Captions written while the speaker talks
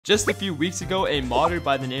Just a few weeks ago, a modder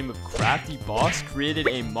by the name of Crafty Boss created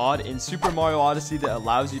a mod in Super Mario Odyssey that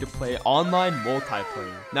allows you to play online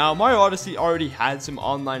multiplayer. Now, Mario Odyssey already had some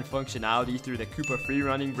online functionality through the Koopa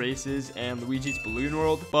freerunning races and Luigi's Balloon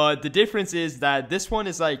World, but the difference is that this one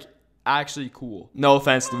is like actually cool. No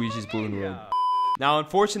offense to Luigi's Balloon World. Now,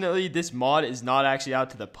 unfortunately, this mod is not actually out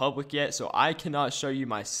to the public yet, so I cannot show you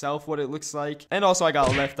myself what it looks like. And also, I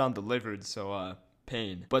got left undelivered, so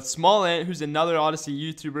pain. But Small Ant, who's another Odyssey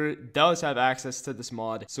YouTuber, does have access to this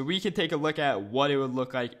mod, so we can take a look at what it would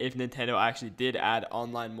look like if Nintendo actually did add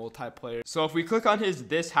online multiplayer. So if we click on his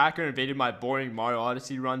 "This Hacker Invaded My Boring Mario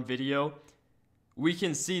Odyssey Run" video, we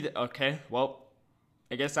can see that, okay, well,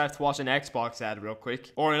 I guess I have to watch an Xbox ad real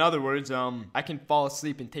quick. Or in other words, I can fall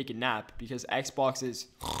asleep and take a nap because Xbox is...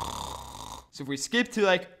 So if we skip to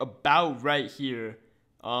like about right here,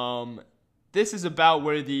 this is about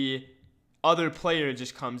where the other player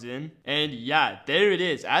just comes in. And yeah, there it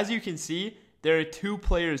is. As you can see, there are two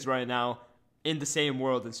players right now in the same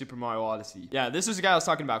world in Super Mario Odyssey. Yeah, this is the guy I was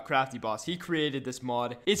talking about, Crafty Boss. He created this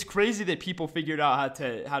mod. It's crazy that people figured out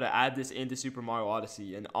how to add this into Super Mario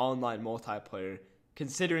Odyssey, an online multiplayer,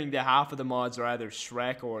 considering that half of the mods are either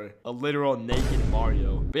Shrek or a literal naked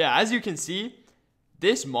Mario. But yeah, as you can see,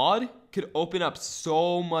 this mod could open up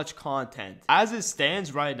so much content. As it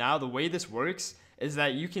stands right now, the way this works is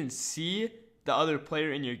that you can see the other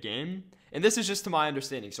player in your game. And this is just to my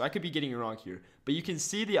understanding, so I could be getting it wrong here. But you can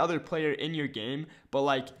see the other player in your game, but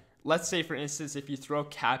like, let's say for instance, if you throw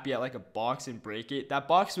Cappy at like a box and break it, that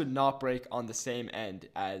box would not break on the same end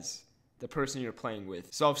as the person you're playing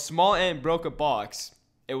with. So if Small Ant broke a box,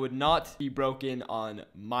 it would not be broken on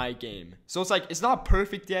my game. So it's like, it's not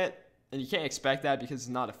perfect yet, and you can't expect that because it's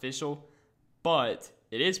not official, but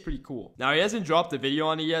it is pretty cool. Now, he hasn't dropped a video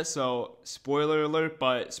on it yet, so spoiler alert,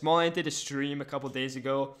 but Small Ant did a stream a couple days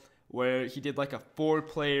ago where he did like a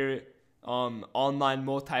 4-player online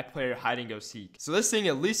multiplayer hide and go seek. So this thing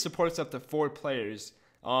at least supports up to 4 players.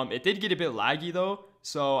 It did get a bit laggy though,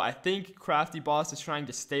 so I think Crafty Boss is trying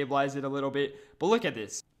to stabilize it a little bit. But look at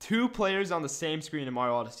this. 2 players on the same screen in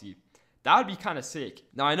Mario Odyssey. That would be kind of sick.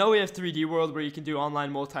 Now, I know we have 3D World where you can do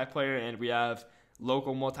online multiplayer, and we have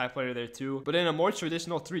local multiplayer there too. But in a more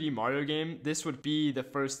traditional 3D Mario game, this would be the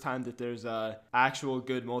first time that there's actual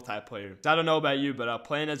good multiplayer. So I don't know about you, but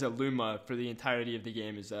playing as a Luma for the entirety of the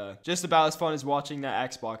game is just about as fun as watching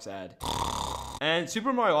that Xbox ad. And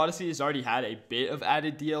Super Mario Odyssey has already had a bit of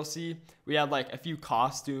added DLC. We had like a few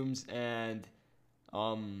costumes, and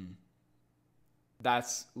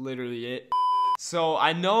that's literally it. So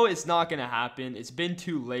I know it's not gonna happen. It's been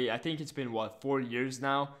too late. I think it's been, what, 4 years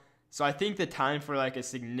now? So I think the time for like a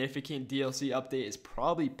significant DLC update is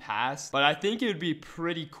probably past. But I think it would be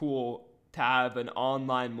pretty cool to have an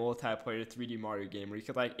online multiplayer 3D Mario game where you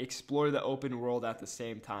could like explore the open world at the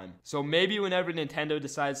same time. So maybe whenever Nintendo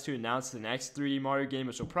decides to announce the next 3D Mario game,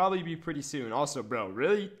 which will probably be pretty soon. Also, bro,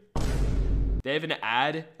 really? They have an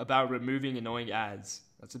ad about removing annoying ads.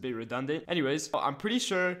 That's a bit redundant. Anyways, I'm pretty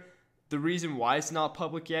sure the reason why it's not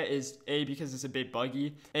public yet is A, because it's a bit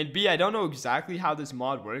buggy, and B, I don't know exactly how this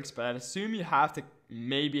mod works, but I'd assume you have to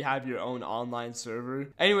maybe have your own online server.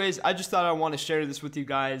 Anyways, I just thought I want to share this with you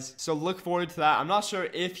guys, so look forward to that. I'm not sure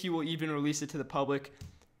if he will even release it to the public,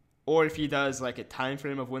 or if he does like a time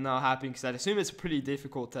frame of when that'll happen, because I'd assume it's pretty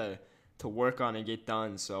difficult to work on and get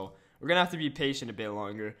done, so we're gonna have to be patient a bit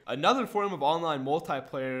longer. Another form of online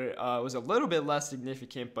multiplayer was a little bit less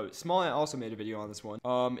significant, but Small Ant also made a video on this one.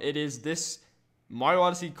 It is this Mario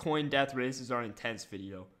Odyssey coin death races are intense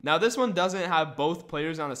video. Now, this one doesn't have both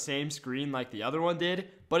players on the same screen like the other one did,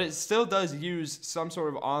 but it still does use some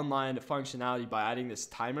sort of online functionality by adding this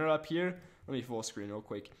timer up here. Let me full screen real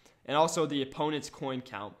quick. And also the opponent's coin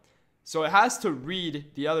count. So it has to read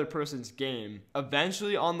the other person's game.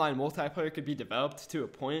 Eventually, online multiplayer could be developed to a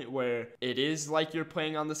point where it is like you're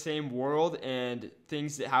playing on the same world, and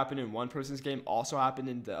things that happen in one person's game also happen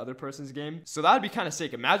in the other person's game. So that would be kind of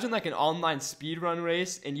sick. Imagine like an online speedrun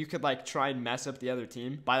race, and you could like try and mess up the other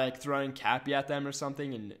team by like throwing Cappy at them or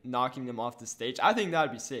something and knocking them off the stage. I think that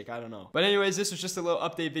would be sick. I don't know. But anyways, this was just a little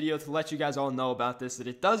update video to let you guys all know about this, that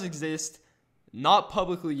it does exist. Not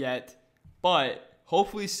publicly yet, but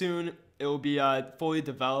hopefully soon it will be fully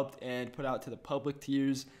developed and put out to the public to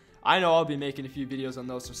use. I know I'll be making a few videos on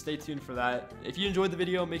those, so stay tuned for that. If you enjoyed the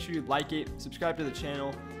video, make sure you like it, subscribe to the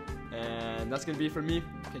channel, and that's going to be it for me.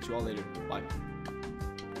 Catch you all later. Bye.